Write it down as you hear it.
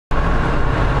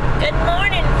Good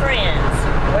morning, friends.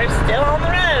 We're still on the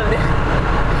road.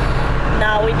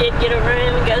 No, we did get a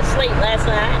room and go to sleep last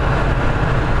night.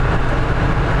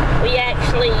 We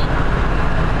actually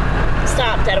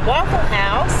stopped at a Waffle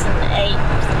House and ate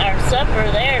our supper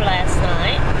there last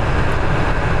night.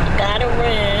 Got a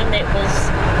room. It was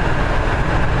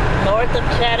north of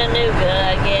Chattanooga,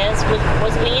 I guess.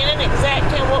 Was we in an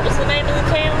exact town? What was the name of the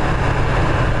town?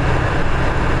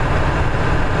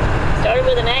 Started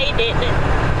with an A, didn't it?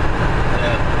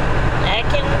 Yeah.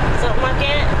 Atkins, something like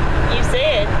that? You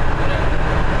said.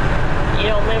 Yeah.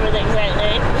 You don't remember the exact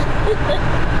name?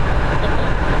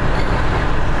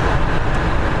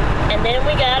 And then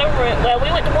we got a room. Well, we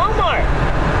went to Walmart.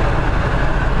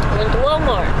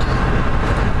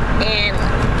 And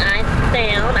I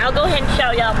found, I'll go ahead and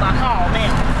show y'all my haul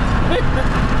now.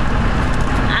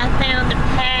 I found a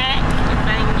pack, if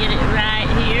I can get it right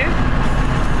here.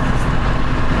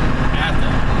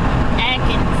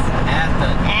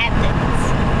 Athens.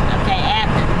 Okay,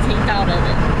 Athens. He thought of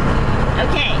it.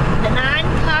 Okay, the 9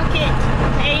 pocket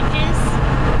pages.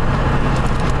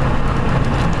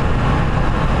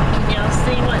 Can y'all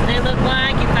see what they look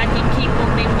like? If I can keep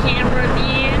them in camera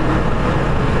view.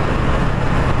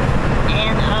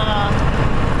 And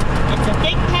it's a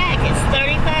big pack. It's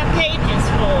 35 pages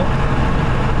full.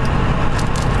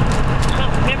 I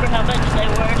don't remember how much they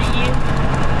were to you.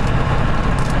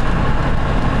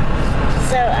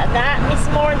 So I got me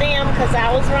some more of them because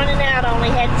I was running out. I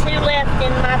only had 2 left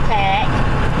in my pack.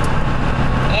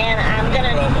 And I'm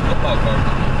gonna...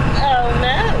 Oh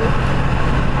no.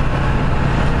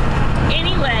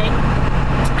 Anyway,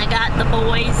 I got the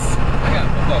boys. I got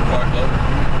football cards loaded.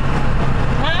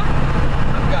 Huh?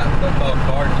 I've got football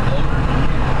cards loaded.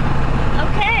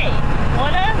 Okay.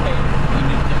 What of it? You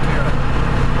need to take care of it.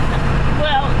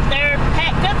 Well, they're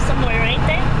packed up somewhere, ain't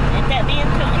they? Ain't that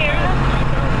being took care of?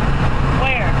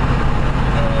 Where?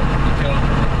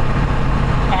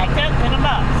 Packed up in a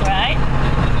box, right?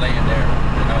 Just laying there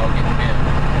and I'll get in.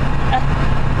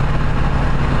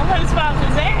 Well, whose box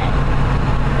is that?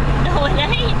 No, it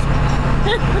ain't.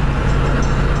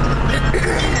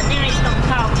 Now he's gonna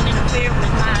talk and interfere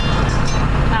with my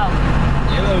talk.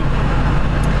 Hello.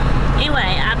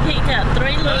 Anyway, I picked up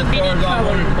 3 little bitty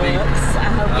coloring books. I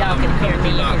hope y'all can hear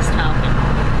me in his talking.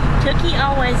 Tookie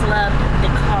always loved the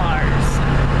cars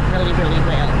really, really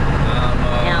well.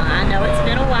 Now, I know it's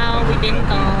been a while we've been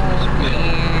gone,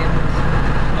 and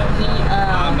he, you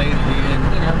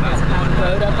know, has grown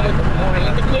up a little bit more.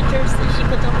 In the pictures that she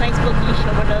puts on Facebook, he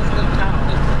sure does look tall.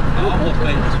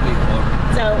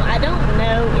 So, I don't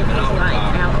know if he's like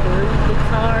outgrew the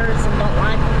cars and don't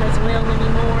like them as well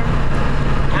anymore.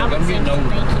 Albert seems to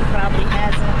think he probably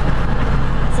hasn't.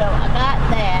 So, I got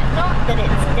that. Not that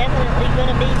it's definitely going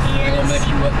to be his.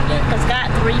 It's got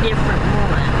 3 different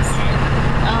ones.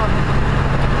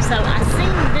 So I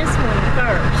seen this one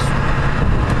first,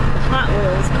 the Hot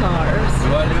Wheels cars.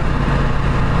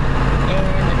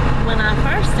 And when I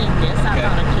first seen this, I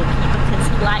thought of Tookie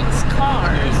because he likes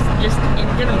cars, just in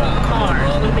general cars,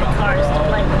 little bit cars to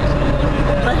play with.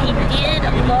 But he did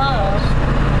love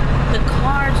the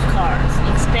cars,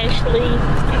 especially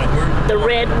the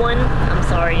red one. I'm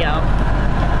sorry, y'all.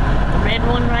 The red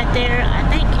one right there. I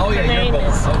think her name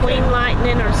is Queen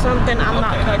Lightning or something. I'm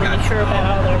not totally sure about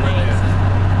all their names.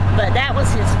 But that was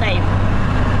his favorite.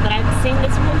 But I'd seen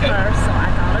this one first, so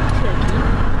I thought of Tookie.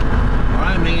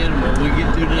 Alright, man, when we get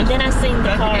through this. And then I seen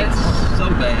the cards. So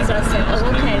bad. So I said,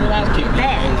 oh, okay, well, I'll get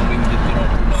that.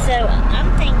 So I'm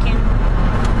thinking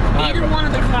either one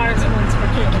of the cards one's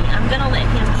for Tookie. I'm going to let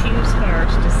him choose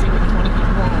first to see which one he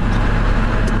wants.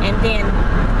 And then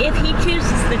if he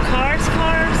chooses the cars,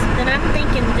 then I'm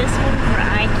thinking this one for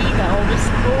Ike, the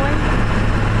oldest boy.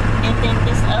 And then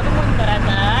this other one that I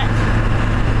got,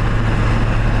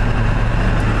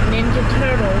 Ninja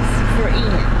Turtles, for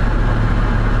Ian.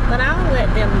 But I'll let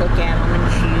them look at them and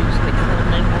choose which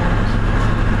one they want.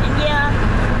 And yeah,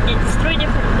 it's 3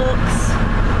 different books.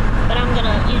 But I'm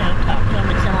gonna, you know, talk to them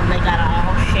and tell them they gotta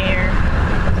all share.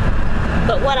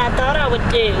 But what I thought I would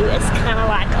do is kind of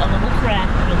like a little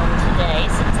craft with them today,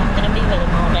 since I'm going to be with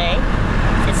them all day,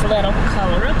 is let them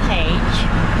color a page,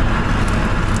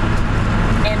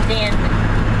 and then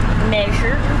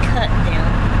measure and cut them,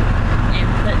 and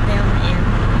put them in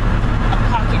a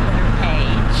pocket winner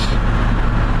page.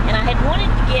 And I had wanted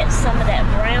to get some of that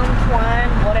brown twine,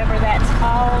 whatever that's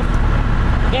called.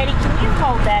 Daddy, can you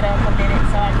hold that up a minute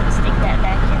so I can stick that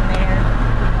back in there?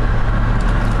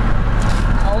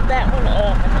 Hold that one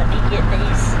up and let me get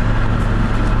these.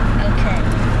 Okay,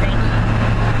 thank you.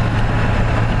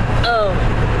 Oh,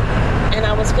 and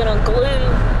I was gonna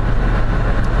glue,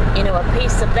 you know, a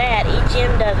piece of that, each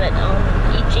end of it on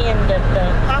each church end of the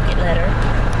pocket letter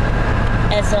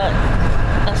as a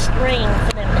string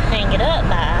for them to hang it up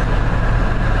by,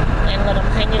 and let them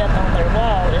hang it up on their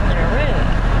wall in their room.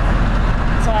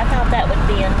 So I thought that would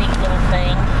be a neat little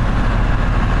thing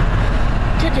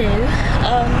to do.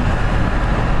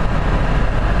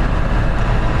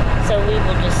 So we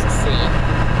will just see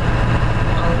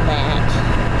on that.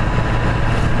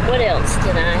 What else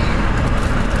did I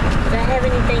have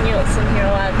anything else in here?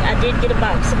 Well, I did get a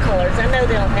box of colors. I know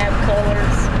they don't have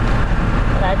colors,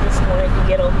 but I just wanted to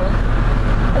get them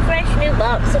a fresh new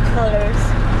box of colors.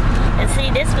 And see,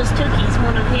 this was Tookie's,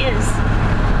 one of his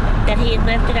that he had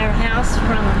left at our house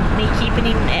from me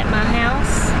keeping him at my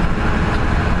house.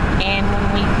 And when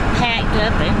we packed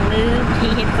up and moved,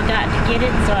 he had forgot to get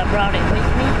it, so I brought it with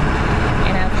me.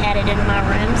 And I've had it in my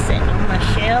room sitting on my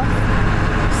shelf.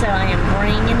 So I am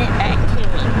bringing it back to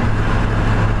him.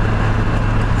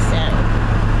 So,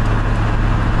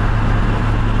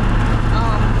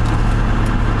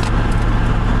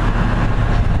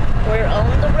 we're on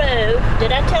the road.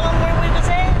 Did I tell him where we was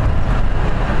at?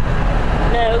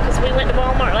 No, because we went to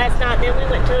Walmart last night, then we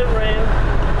went to the room.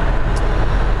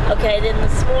 Okay, then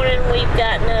this morning we've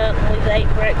gotten up, we've ate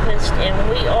breakfast, and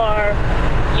we are,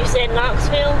 you said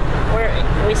Knoxville?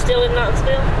 We still in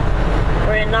Knoxville?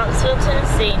 We're in Knoxville,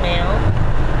 Tennessee now.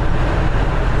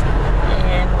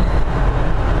 And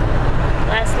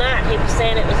last night he was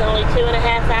saying it was only 2.5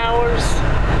 hours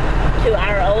to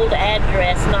our old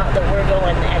address, not that we're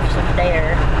going actually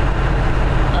there.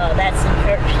 That's in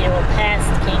Churchill,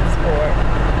 past Kingsport.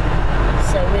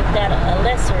 So we've got a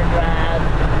lesser drive.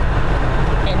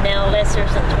 And now lesser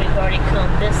since we've already come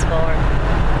this far.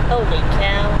 Holy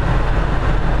cow.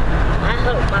 I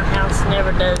hope my house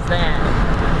never does that.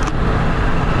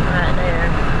 Right there.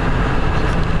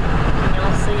 Can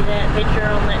y'all see that picture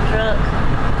on that truck?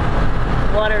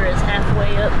 Water is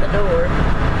halfway up the door.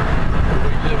 Where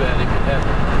we live at, it could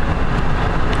happen.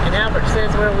 And Albert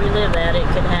says where we live at, it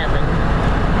could happen.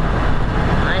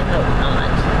 I hope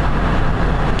not.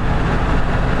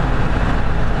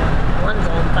 One's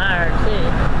on fire too.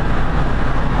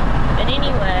 But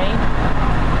anyway,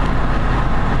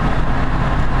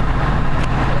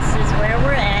 this is where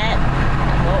we're at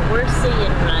and what we're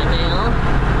seeing right now.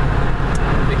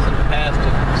 Fixing to pass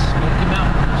the Smoky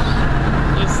Mountains.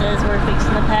 He says we're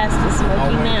fixing to pass the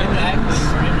Smoky Mountains.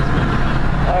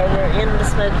 Or we're in the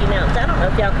Smoky Mountains. I don't know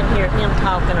if y'all can hear him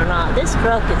talking or not. This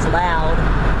truck is loud.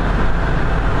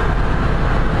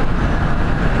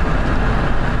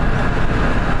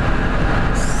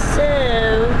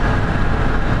 So,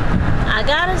 I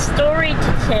got a story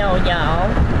to tell y'all.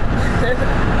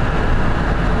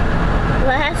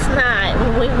 Last night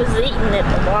when we was eating at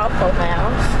the Waffle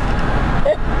House,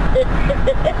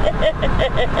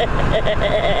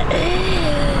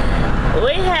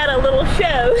 we had a little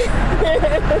show.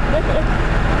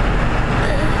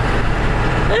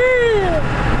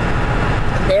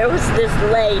 There was this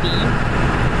lady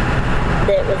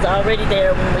that was already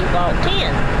there when we walked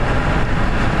in,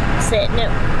 sitting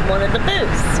at one of the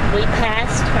booths. We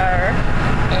passed her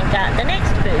and got the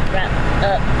next booth right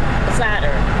up beside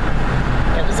her.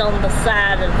 It was on the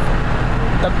side of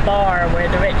the bar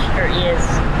where the register is,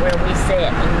 where we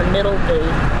sit in the middle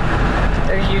booth.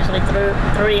 There's usually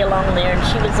three along there, and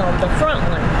she was on the front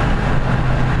one.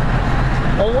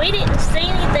 Well, we didn't see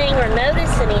anything or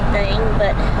notice anything,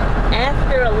 but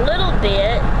after a little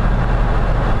bit,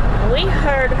 we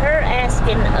heard her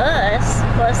asking us,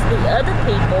 plus the other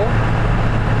people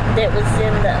that was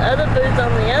in the other booth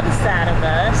on the other side of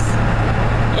us,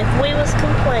 if we was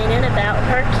complaining about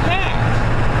her cat.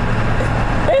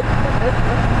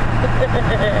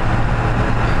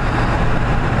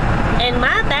 And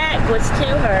my back was to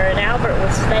her and Albert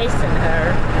was facing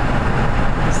her.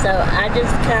 So I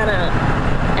just kind of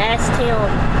asked him,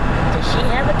 does she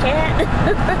have a cat?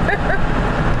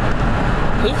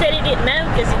 He said he didn't know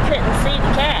because he couldn't see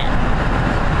the cat.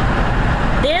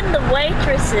 Then the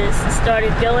waitresses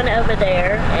started going over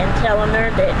there and telling her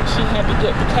that she had to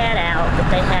get the cat out, that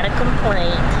they had a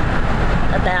complaint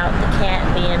about the cat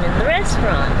being in the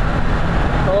restaurant.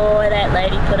 Boy, that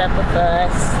lady put up a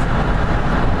fuss.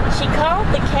 She called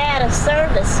the cat a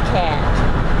service cat.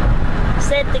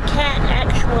 Said the cat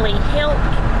actually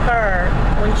helped her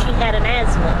when she had an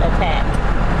asthma attack.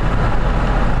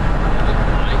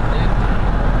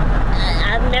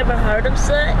 I've never heard of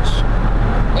such.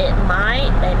 They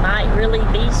might really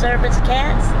be service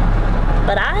cats,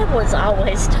 but I was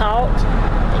always taught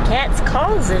the cats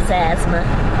causes asthma.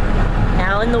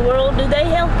 How in the world do they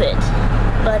help it?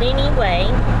 But anyway,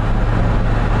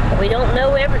 we don't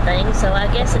know everything, so I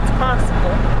guess it's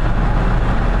possible.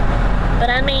 But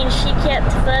I mean, she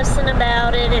kept fussing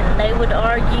about it, and they would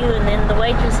argue, and then the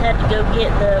waitress had to go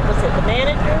get was it the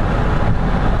manager?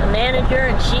 The manager,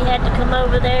 and she had to come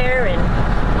over there and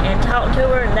talk to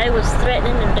her, and they was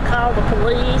threatening them to call the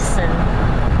police, and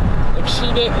if she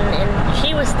didn't, and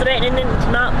she was threatening them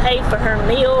to not pay for her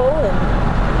meal, and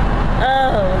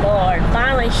oh Lord,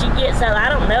 finally she gets up. I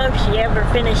don't know if she ever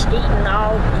finished eating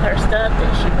all her stuff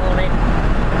that she wanted.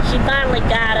 She finally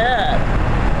got up,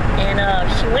 and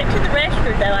she went to the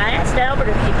register though. I asked Albert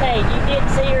if she paid. You did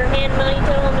see her hand money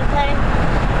to him and pay?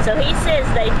 So he says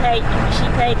she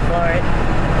paid for it.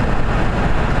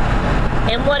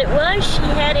 And what it was,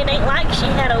 it ain't like she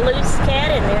had a loose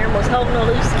cat in there and was holding a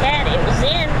loose cat. It was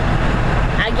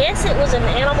I guess it was an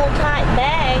animal type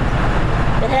bag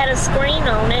that had a screen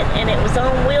on it, and it was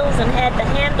on wheels and had the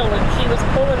handle, and she was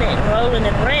pulling it and rolling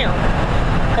it around.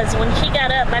 Because when she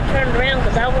got up, I turned around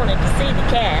because I wanted to see the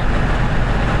cat.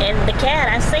 And the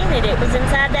cat, I seen it. It was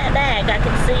inside that bag. I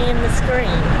could see in the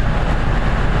screen.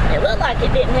 It looked like it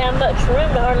didn't have much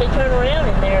room to hardly turn around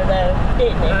in there, though,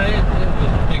 didn't it? It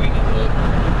was big enough.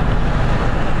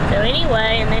 So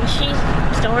anyway, and then she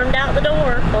stormed out the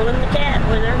door, pulling the cat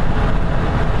with her.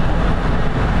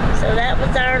 So that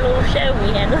was our little show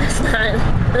we had last night.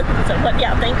 So what do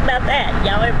y'all think about that?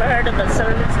 Y'all ever heard of a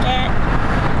service cat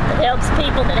that helps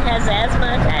people that has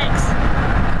asthma attacks?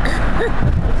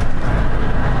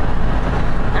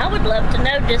 I would love to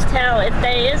know just how, if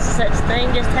there is such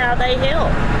thing, just how they help.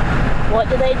 What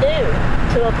do they do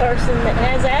to a person that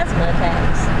has asthma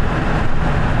attacks?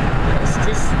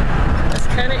 It's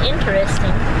kind of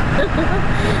interesting.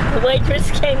 The waitress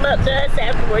came up to us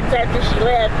afterwards after she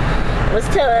left, was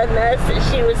telling us that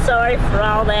she was sorry for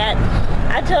all that.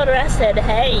 I told her, I said,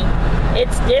 hey,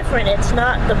 it's different. It's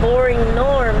not the boring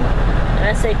norm. And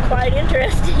I said, quite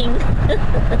interesting.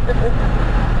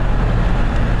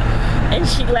 And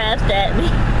she laughed at me.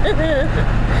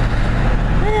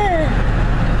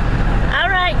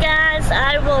 Alright guys,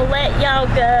 I will let y'all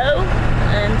go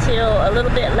until a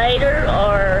little bit later,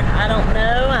 or I don't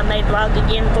know, I may vlog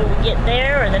again before we get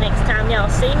there, or the next time y'all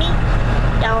see me,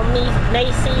 y'all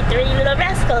may see three little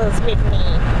rascals with me.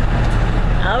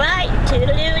 Alright,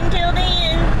 toodaloo until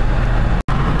then.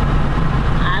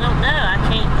 I don't know, I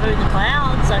can't through the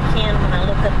clouds. I can when I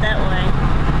look up that way.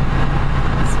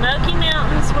 Smoky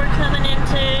Mountains we're coming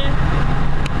into.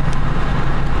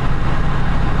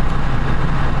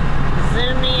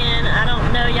 Zoom in. I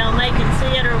don't know, y'all may can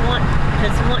see it or want,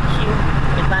 because once you,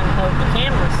 if I can hold the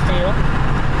camera still,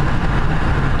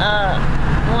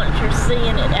 once you're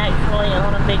seeing it actually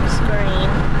on a big screen,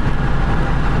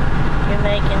 you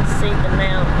may can see the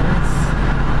mountains.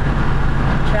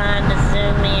 I'm trying to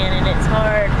zoom in, and it's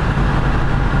hard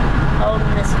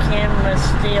holding this camera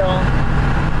still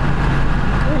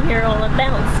when you're on a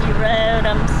bouncy road.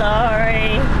 I'm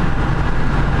sorry.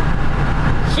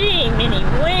 Gee, mini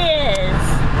whiz.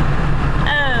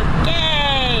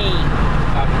 Okay.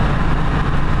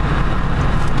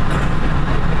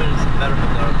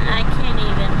 I can't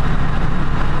even.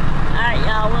 Alright,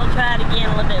 y'all, we'll try it again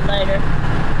a little bit later.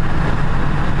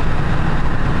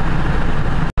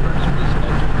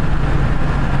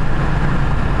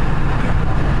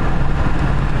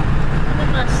 What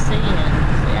am I seeing?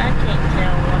 See, I can't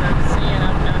tell what I'm seeing.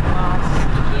 I'm not lost.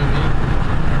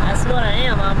 That's what I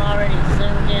am. I'm already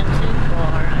zoomed in too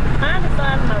far. I'm trying to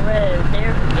find my road.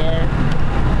 There we go.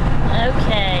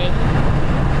 Okay.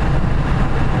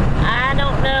 I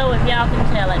don't know if y'all can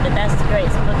tell it, but that's the Great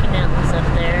Smoky Mountains up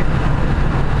there.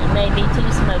 It may be too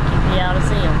smoky for y'all to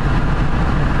see them.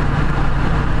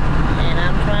 And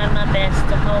I'm trying my best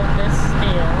to hold this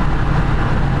still.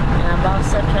 And I've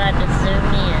also tried to zoom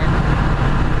in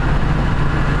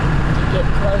to get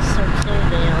closer to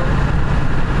them.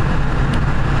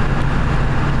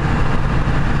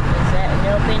 Does that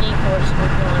help any? Of course,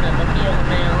 we're going up a hill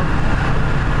now.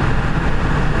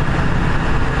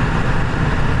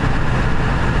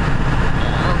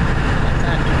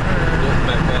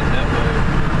 Back that way.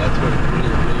 That's what it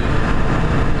really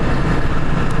is.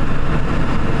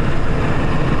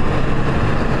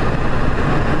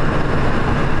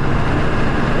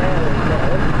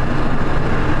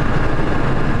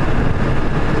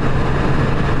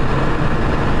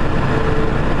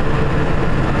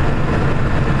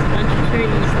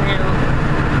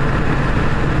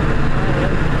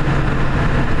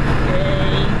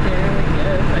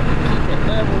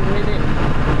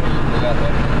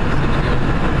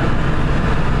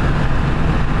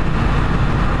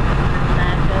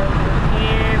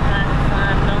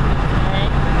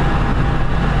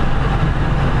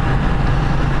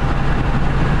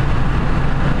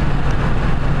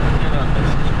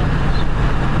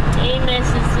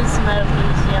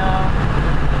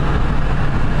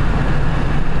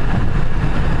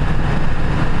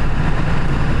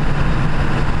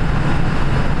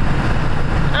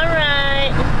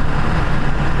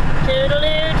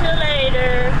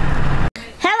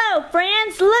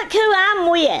 who I'm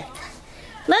with.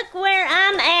 Look where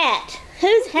I'm at.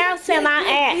 Whose house am I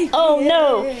at? Oh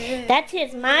no, that's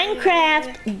his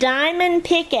Minecraft diamond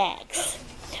pickaxe.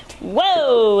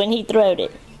 Whoa, and he throwed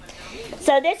it.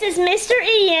 So this is Mr.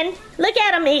 Ian. Look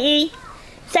at him, E.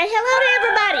 Say hello to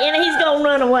everybody, and he's gonna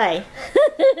run away.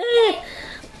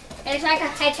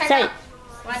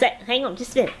 Hang on,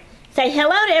 just a minute. Say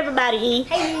hello to everybody, E.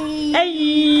 Hey.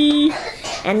 Hey.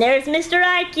 And there's Mr.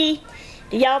 Ike.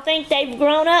 Do y'all think they've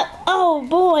grown up? Oh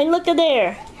boy, look at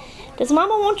there. Does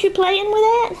Mama want you playing with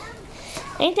that?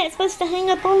 Ain't that supposed to hang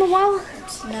up on the wall?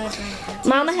 No, it's not.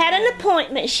 Mama had an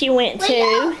appointment she went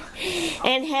to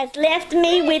and has left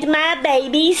me with my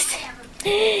babies.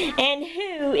 And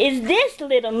who is this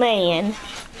little man?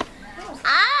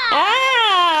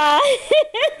 Ah!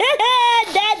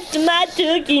 That's my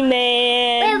Tookie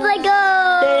man. Where's Lego?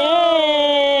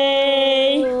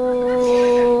 Hey!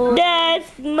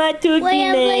 That's my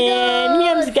Tookie man.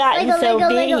 Him's gotten so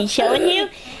big. He's showing you.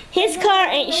 His car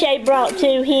ain't Shay brought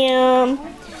to him.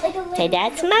 Say,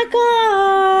 that's my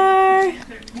car.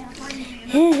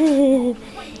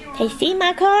 Hey, see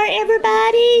my car,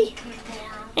 everybody?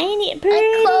 Ain't it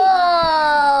pretty?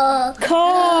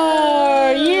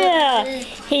 Car, yeah.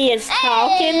 He is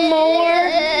talking more.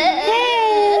 Hey.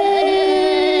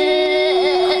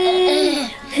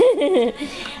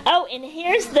 Oh, and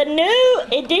here's the new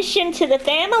addition to the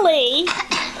family.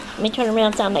 Let me turn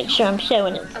around so I make sure I'm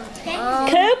showing it.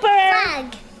 Cooper.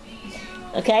 Flag.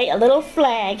 Okay, a little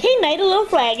flag. He made a little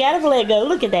flag out of Lego.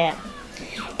 Look at that.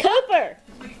 Cooper.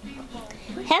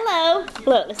 Hello.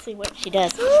 Look, let's see what she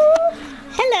does.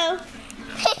 Hello.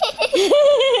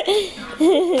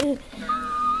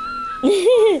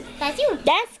 That's you.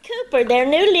 That's Cooper, their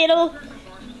new little,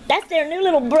 that's their new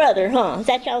little brother, huh? Is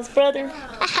that y'all's brother?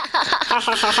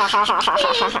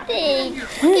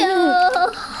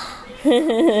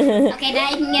 Okay, now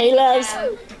you can get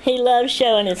He loves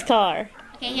showing his car.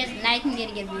 Okay, now you can get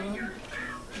a good view.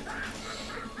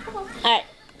 Alright,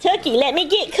 Tookie, let me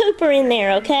get Cooper in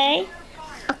there, okay?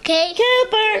 Okay.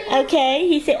 Cooper! Okay,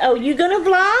 he said, oh, you gonna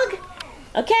vlog?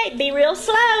 Okay, be real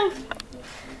slow.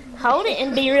 Hold it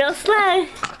and be real slow.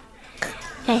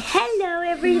 Hey, hello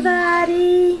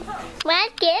everybody.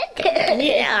 What, kid?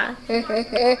 Yeah.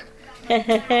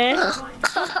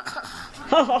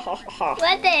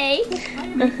 What day?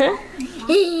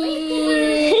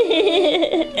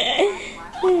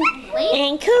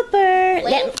 And Cooper.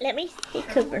 Let me see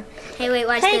Cooper. Hey, wait,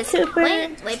 watch Hey, this. Cooper.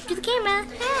 Wait to the camera.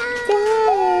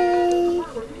 Yay.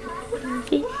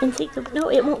 See, and see Cooper. No,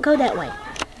 it won't go that way.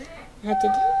 I have to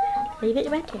leave it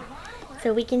right there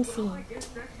so we can see.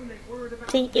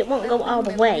 See, it won't go all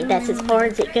the way. That's as far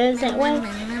as it goes that way.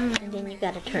 And then you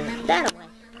got to turn it that way.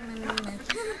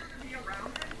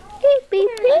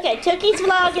 Okay, Tookie's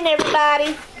vlogging,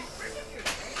 everybody.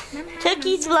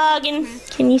 Tookie's vlogging.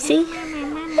 Can you see?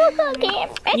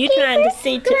 You trying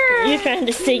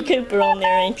to see Cooper on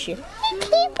there, ain't you?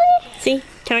 See,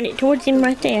 turn it towards him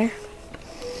right there.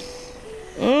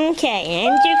 Okay,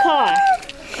 and your car.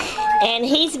 And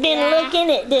he's been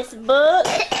looking at this book,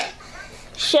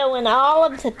 showing all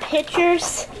of the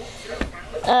pictures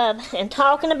and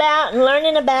talking about and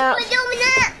learning about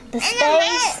the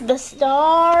space, the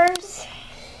stars.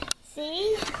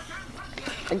 See?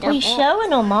 We're showing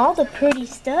them all the pretty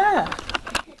stuff.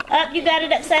 Up, you got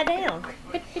it upside down.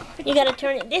 You got to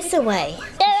turn it this way.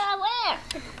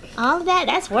 All of that,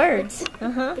 that's words.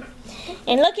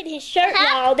 And look at his shirt,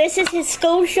 y'all. This is his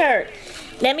school shirt.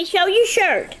 Let me show you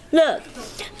shirt. Look.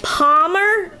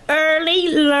 Palmer Early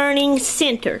Learning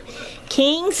Center.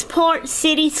 Kingsport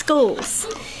City Schools.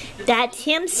 That's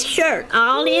him's shirt,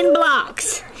 all in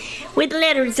blocks with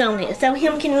letters on it, so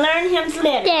him can learn him's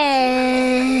letters.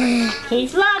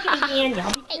 He's vlogging again.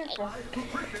 Y'all be careful.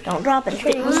 Don't drop it. If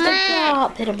it was to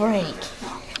drop, it'll break.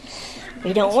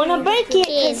 We don't want to break it,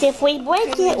 because if we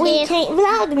break it, we can't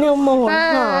vlog no more.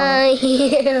 Huh?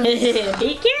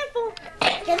 Be careful.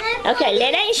 Okay,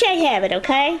 let Aunt Shay have it,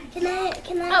 okay? Can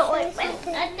I wait.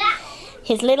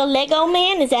 His little Lego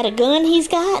man, is that a gun he's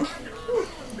got?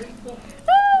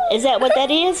 Is that what that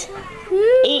is?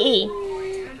 E.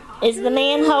 Is the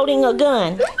man holding a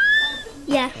gun?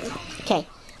 Yeah. Okay.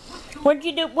 What'd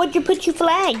you put your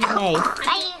flag you made?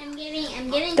 I'm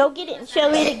giving. Go get it and show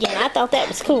it again. I thought that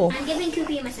was cool. I'm giving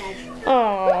Koopy a massage.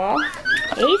 Aww.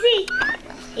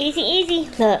 Easy.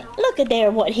 Look at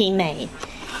there what he made.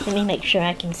 Let me make sure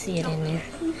I can see it in there.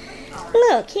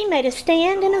 Look, he made a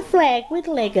stand and a flag with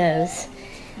Legos.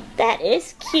 That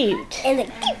is cute. And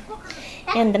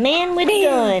the man with a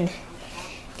gun.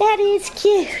 That is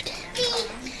cute.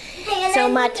 So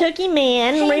my Tookie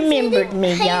man remembered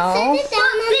me, y'all.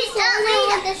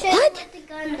 What?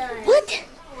 What?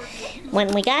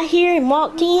 When we got here and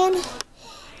walked in,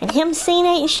 and him seen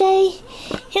Aunt Shay,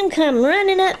 him come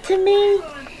running up to me,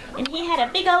 and he had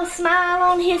a big old smile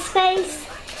on his face,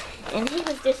 and he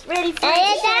was just ready for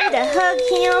Aunt Shay to hug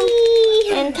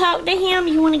him and talk to him.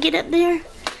 You want to get up there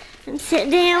and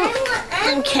sit down?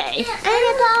 Okay.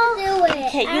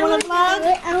 Okay, you want to vlog?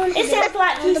 It sounds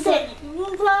like you said, you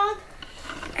want to vlog?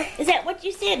 Is that what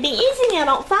you said? Be easy now,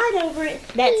 don't fight over it.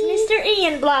 That's Mr.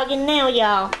 Ian vlogging now,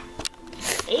 y'all.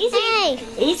 Easy. Hey.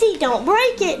 Easy, don't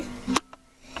break it.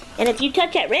 And if you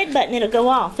touch that red button, it'll go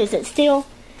off. Is it still?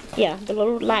 Yeah, the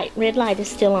little light, red light is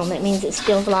still on. That means it's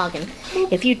still vlogging.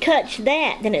 If you touch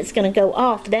that, then it's going to go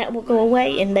off. That will go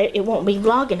away, and it won't be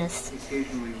vlogging us.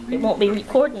 It won't be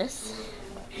recording us.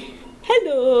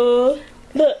 Hello.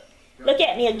 Look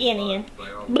at me again, Ian.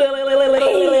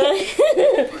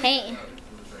 Hey.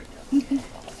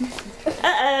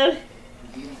 Uh-oh.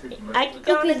 Ike's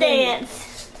gonna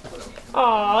dance.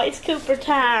 Aw, is Cooper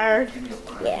tired?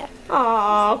 Yeah.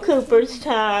 Aw, Cooper's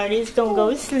tired. He's gonna go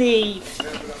to sleep.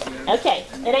 Okay,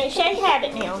 it ain't Shay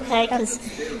Habit now, okay? Because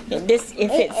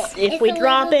if we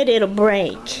drop it, it'll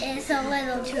break. It's a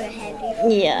little too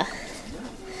heavy. Yeah.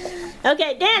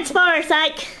 Okay, dance for us,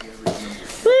 Ike.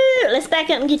 Woo! Let's back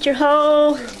up and get your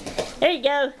hole. There you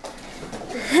go.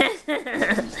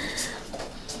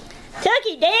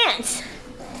 Tucky, dance!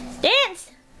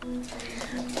 Dance!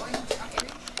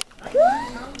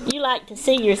 You like to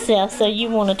see yourself, so you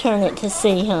want to turn it to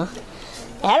see, huh?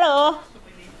 Hello!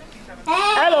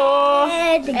 Hello!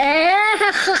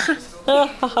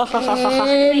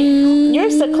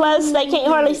 You're so close they can't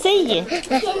hardly see you.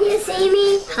 Can you see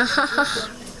me?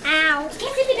 Ow.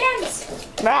 Can't see the dance.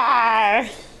 Rawr!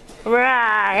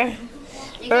 Rawr!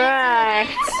 Rawr!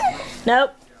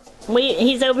 Nope.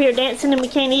 He's over here dancing and we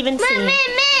can't even see him. Me!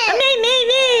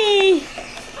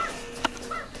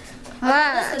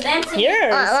 What's the dancing?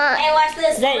 Yours. Hey, watch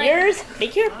this. Is that yours? Be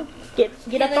careful.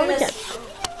 Get up on the couch.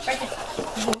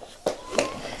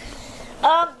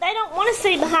 They don't want to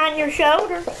see behind your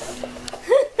shoulder.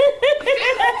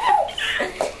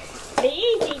 Be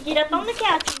easy. Get up on the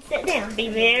couch and sit down. Be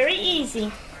very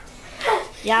easy.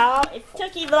 Y'all, it's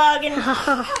Tookie vlogging.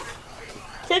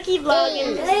 Tookie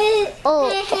vlogging.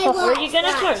 Where you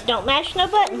gonna turn? Don't mash no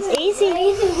buttons. Easy.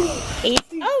 Easy.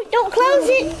 Oh, don't close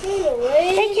it.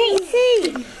 They can't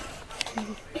see.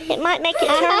 It might make it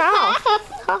turn off.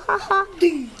 Ha ha ha.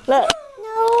 Look.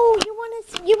 No,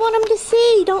 you want them to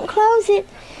see. Don't close it.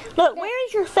 Look, where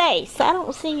is your face? I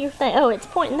don't see your face. Oh, it's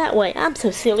pointing that way. I'm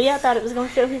so silly. I thought it was gonna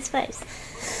show his face.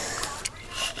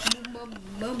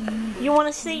 You want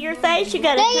to see your face? You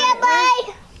gotta turn it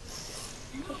right.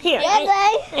 Here,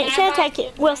 Aunt Shay, take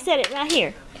it. We'll set it right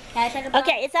here.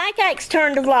 Okay, it's Ike's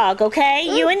turn to vlog, okay?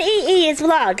 You and EE is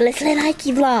vlog. Let's let Ike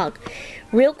vlog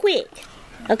real quick,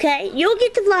 okay? You'll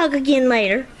get to vlog again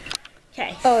later.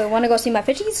 Okay. Oh, want to go see my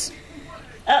fishies?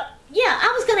 Yeah,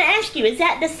 I was going to ask you, is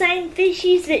that the same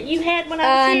fishies that you had when I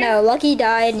was here? No, Lucky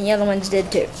died and the other ones did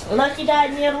too. Lucky died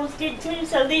and the other ones did too,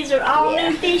 so these are all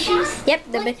new fishies? Yep.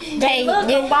 They look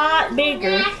a lot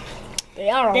bigger. They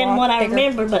are than what I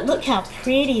remember, but look how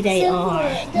pretty they are.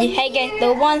 Hey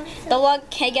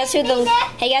guess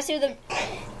who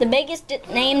the biggest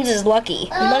names is Lucky.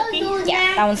 Lucky?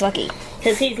 Yeah, that one's Lucky.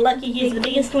 Because he's lucky he's the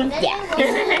biggest one?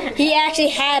 Yeah. He actually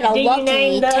had a Do lucky you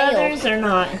name the tail. others or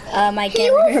not? I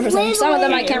can't remember them. Some of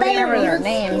them I can't remember their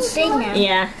names.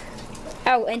 Yeah.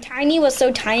 Oh, and Tiny was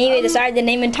so tiny we decided to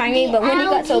name him Tiny, but when he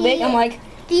got so big, I'm like,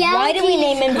 why did we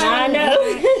name him Tiny? I know.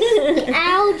 The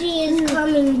algae is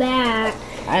coming back.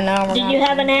 I know. Do you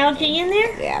have an algae in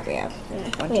there? Yeah, we have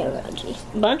a bunch of algae.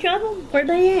 Bunch of them? Where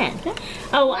they at?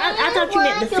 Oh, I thought you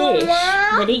meant the fish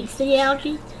that eats the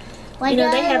algae. You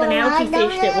know, they have an algae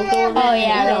fish that will go around. Oh,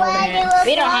 yeah,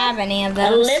 we don't have any of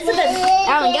those. Elizabeth.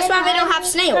 Oh, and guess why we don't have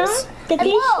snails? The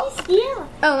fishes? Yeah.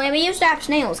 Oh, and we used to have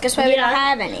snails. Guess why we don't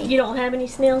have any? You don't have any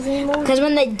snails anymore? Because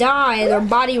when they die, their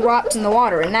body rots in the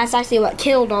water, and that's actually what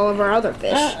killed all of our other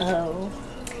fish. Uh-oh.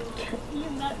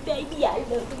 You're my baby, I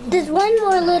love you. There's one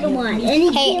more little one.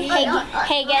 And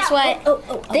Hey, guess what?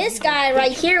 This guy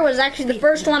right here was actually the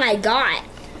first one I got.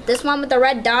 This one with the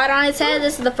red dot on his head,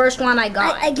 this is the first one I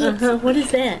got. What is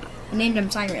that? I named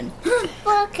him Siren.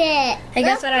 Look it. Hey,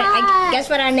 guess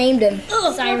what I named him?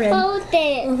 Siren. Hold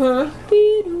it.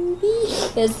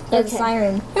 It's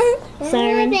Siren.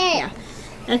 Siren? Yeah.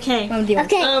 Okay.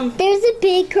 Okay, there's a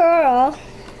big girl.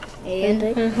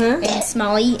 And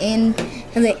Smiley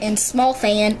and Small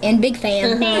Fan and Big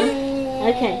Fan.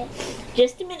 Okay.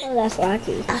 Just a minute. Oh, that's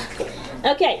lucky.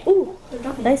 Okay. Ooh,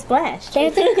 they splashed.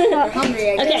 There's a girl.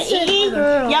 Okay,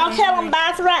 y'all tell them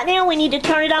bye for right now. We need to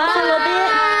turn it off for a little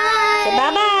bit.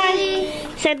 Bye-bye.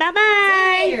 Say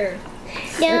bye-bye. Later.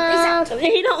 No.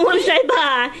 He don't want to say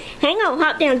bye. Hang on,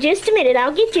 hop down just a minute.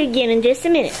 I'll get you again in just a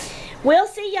minute. We'll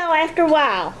see y'all after a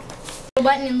while.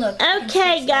 Button and look.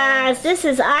 Okay, guys, this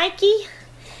is Ike.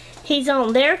 He's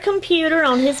on their computer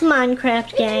on his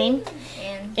Minecraft game.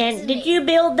 And did you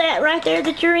build that right there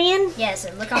that you're in? Yes,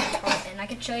 and look how tall, and I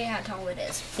can show you how tall it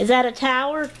is. Is that a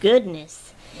tower?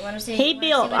 Goodness. You want to see? He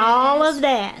built all of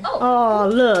that. Oh,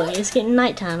 look, it's getting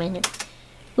nighttime in here.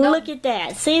 Look at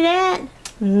that. See that?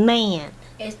 Man.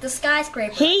 It's the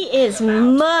skyscraper. He is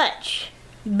much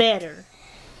better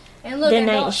and look, than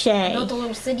I Aunt built Shay. a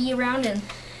little city around, and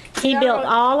He built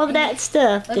all of that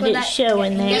stuff that it's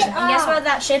showing and there. guess what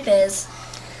that ship is?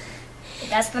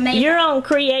 That's the Mayflower. You're on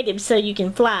creative so you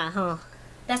can fly, huh?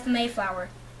 That's the Mayflower.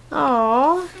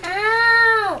 Aww.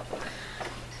 Ow!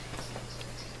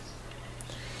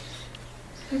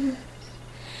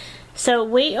 So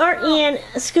we are in,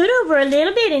 scoot over a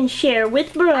little bit and share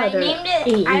with brother. I named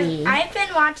it. I've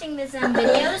been watching this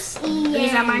videos, these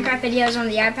Minecraft videos on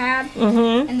the iPad,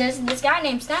 and there's this guy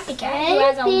named Snappy Cat who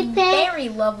has a very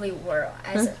lovely world.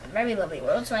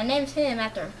 So I named him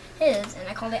after his, and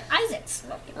I called it Isaac's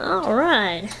Lovely World. All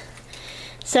right.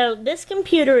 So this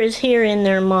computer is here in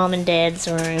their mom and dad's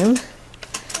room,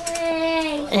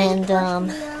 and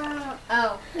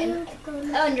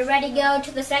and you're ready to go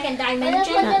to the second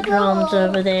dimension? got drums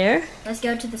over there. Let's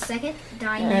go to the second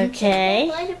dimension.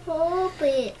 Okay.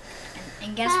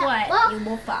 And guess what? You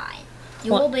will find.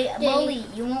 You won't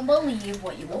believe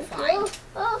what you will find.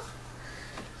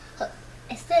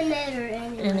 It's the nether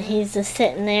anyway. And he's just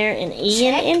sitting there, and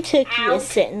Ian and Tookie is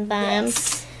sitting by him,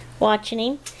 watching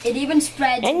him. It even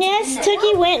spreads. And yes,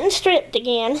 Tookie went and stripped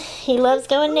again. He loves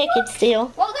going naked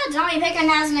still. Well, good. Tommy Pickens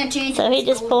hasn't changed. So he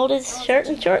just pulled his shirt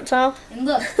and shorts off. And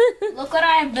look what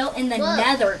I have built in the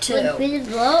Nether too.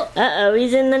 Uh-oh,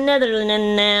 he's in the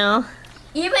Netherlands now.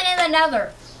 Even in the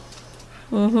Nether.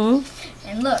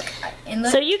 And look.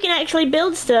 So you can actually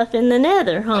build stuff in the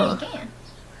Nether, huh? Yeah, you can.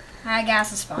 I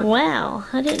gas is spawned. Wow,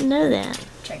 I didn't know that.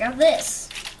 Check out this.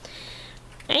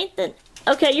 Ain't that...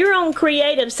 Okay, you're on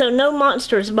creative, so no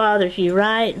monsters bothers you,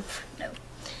 right? No.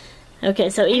 Okay,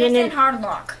 so And even it's in hard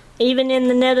lock. Even in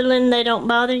the Netherlands, they don't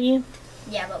bother you?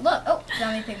 Yeah, but look. Oh,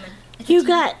 Zombie Pigman. You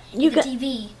got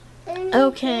TV.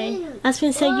 Okay. I was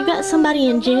gonna say, you got somebody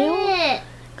in jail?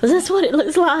 Because that's what it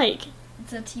looks like.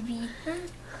 It's a TV.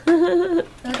 Look,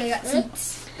 I got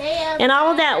seats. And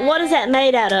all of that, what is that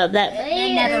made out of? That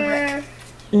Nether brick.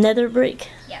 nether brick?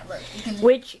 Yeah, look. You can.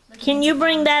 Which, can you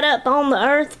bring that up on the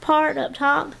earth part up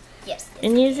top Yes.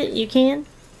 and use it? You can?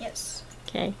 Yes.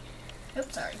 Okay.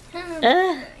 Oops, sorry.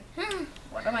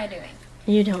 What am I doing?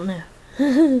 You don't know.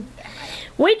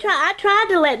 I tried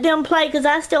to let them play because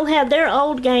I still have their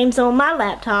old games on my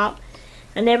laptop.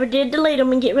 I never did delete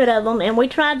them and get rid of them, and we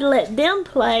tried to let them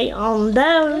play on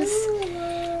those.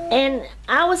 And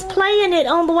I was playing it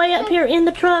on the way up here in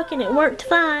the truck, and it worked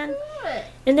fine.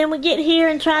 And then we get here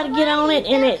and try to get on it,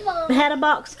 and it had a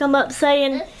box come up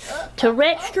saying to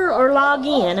register or log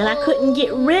in, and I couldn't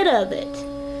get rid of it.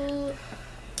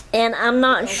 And I'm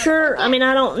not sure, I mean,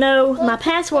 I don't know, my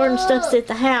password and stuff's at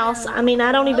the house. I mean,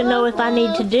 I don't even know if I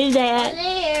need to do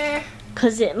that,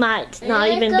 because it might not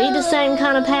even be the same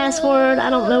kind of password. I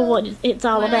don't know what it's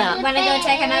all about. Want to go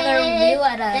take another view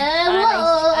at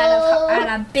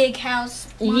a big house?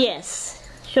 Yes,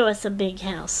 show us a big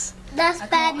house. That's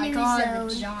bad news.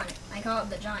 I call it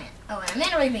the giant. Oh, and I'm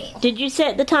in a ravine. Did you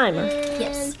set the timer?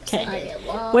 Yes. Okay.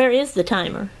 Where is the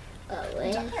timer?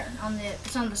 It's up there.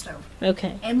 It's on the stove.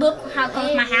 Okay. And look how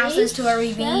close my house is to a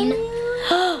ravine.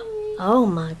 Oh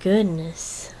my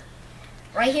goodness.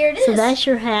 Right here it is. So that's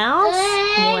your house?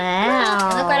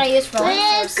 And look what I Wow. used for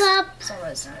Wake up.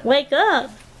 Wake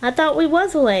up. I thought we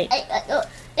was awake.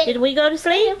 Did we go to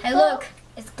sleep? Hey, look.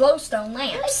 It's glowstone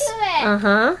lamps.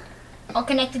 Uh-huh. All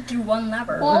connected through one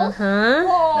lever.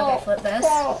 Uh-huh. Okay, flip this.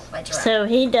 Lights are out. So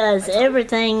he does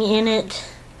everything in it.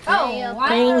 Oh, why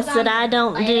Things that I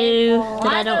don't do,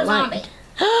 that I don't zombie?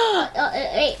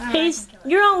 like.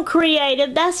 You're on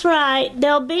creative, that's right.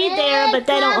 They'll be there, but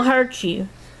they don't hurt you.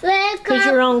 Because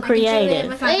you're on creative.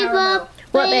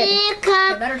 What, baby?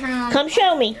 Better turn on. Come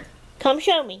show me. Come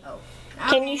show me.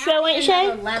 Can you show Aunt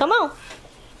Shay? Come on.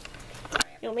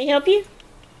 You want me to help you?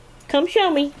 Come show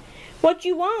me. What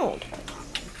you want?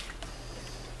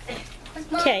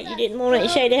 Okay, you didn't want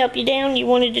Aunt Shay to help you down. You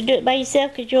wanted to do it by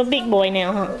yourself because you're a big boy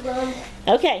now, huh?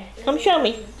 Okay, come show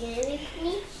me.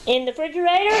 In the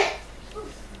refrigerator?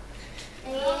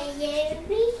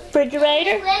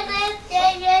 Refrigerator?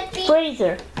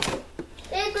 Freezer?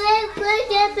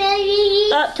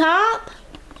 Up top?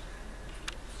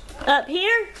 Up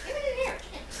here?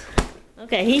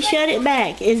 Okay, he shut it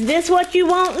back. Is this what you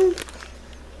wanting?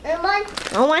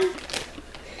 On?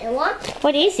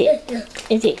 What is it?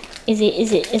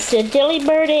 It's a jelly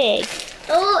bird egg.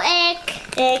 Oh, egg.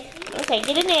 Egg. Okay,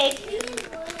 get an egg.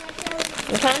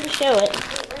 I'm trying to show it.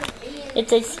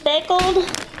 It's a speckled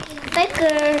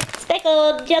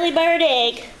jelly bird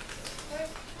egg.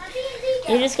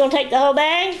 You're just gonna take the whole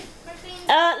bag?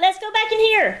 Let's go back in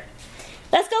here.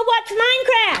 Let's go watch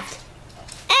Minecraft.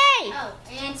 Hey! Come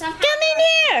in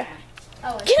here!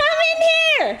 Come in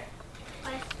here!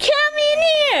 Come in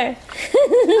here!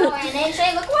 And then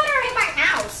say, look what are in my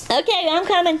house. Okay, I'm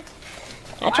coming.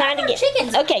 I'm trying to get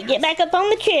chickens. Okay, get back up on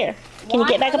the chair. Can you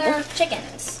get back up? There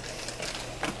chickens.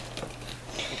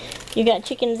 You got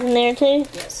chickens in there too?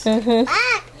 Yes.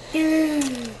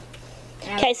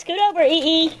 Okay, scoot over,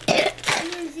 EE.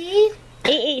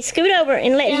 EE, scoot over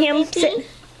and let him sit.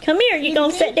 Come here, you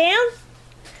gonna sit down?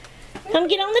 Come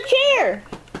get on the chair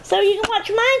so you can watch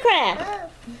Minecraft.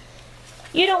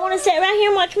 You don't want to sit right here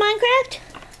and watch Minecraft?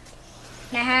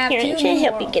 I have Here, two let me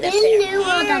help you more. get up there.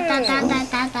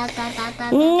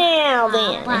 Now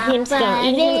then, him's gonna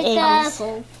eat him eggs.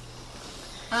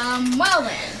 Well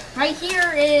then, right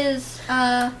here is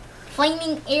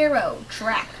flaming arrow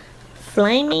trap.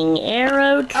 Flaming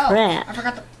arrow Oh, trap. I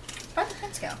forgot where'd the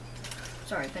fence go?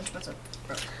 Sorry, fence must have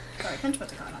broke. Sorry, fence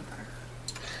must have caught on fire.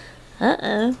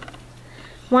 Uh-oh.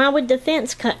 Why would the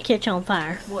fence catch on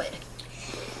fire? Wood.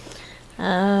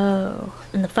 Oh,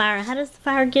 and the fire, how does the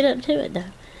fire get up to it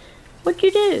though? What'd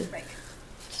you do? Break.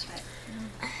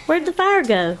 Where'd the fire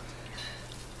go?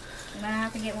 I'm gonna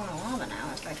have to get one of lava now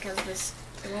because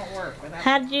it won't work without.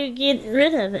 How did you get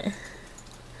rid of it?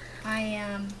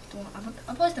 I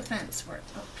placed a fence for it.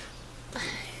 Oh.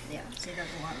 Yeah, see that's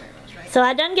a lot of arrows, right? So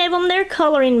I done gave them their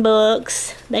coloring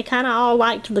books. They kind of all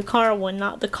liked the car one,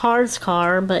 not the Cars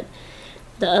car, but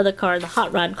the other car, the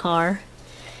Hot Rod car.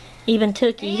 Even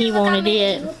Tookie, he wanted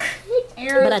it.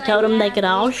 But I told them they could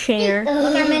all share.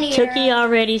 Look how many Tookie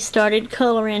already started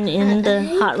coloring in the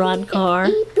Hot Rod car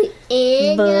book.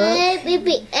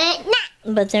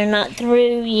 But they're not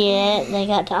through yet. They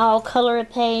got to all color a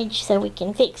page so we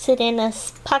can fix it in a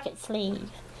pocket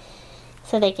sleeve.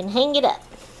 So they can hang it up.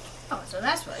 Oh, so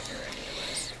that's what you're ready.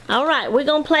 Alright, we're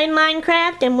going to play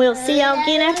Minecraft and we'll see y'all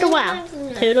again after a while.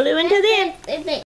 Toodaloo into them.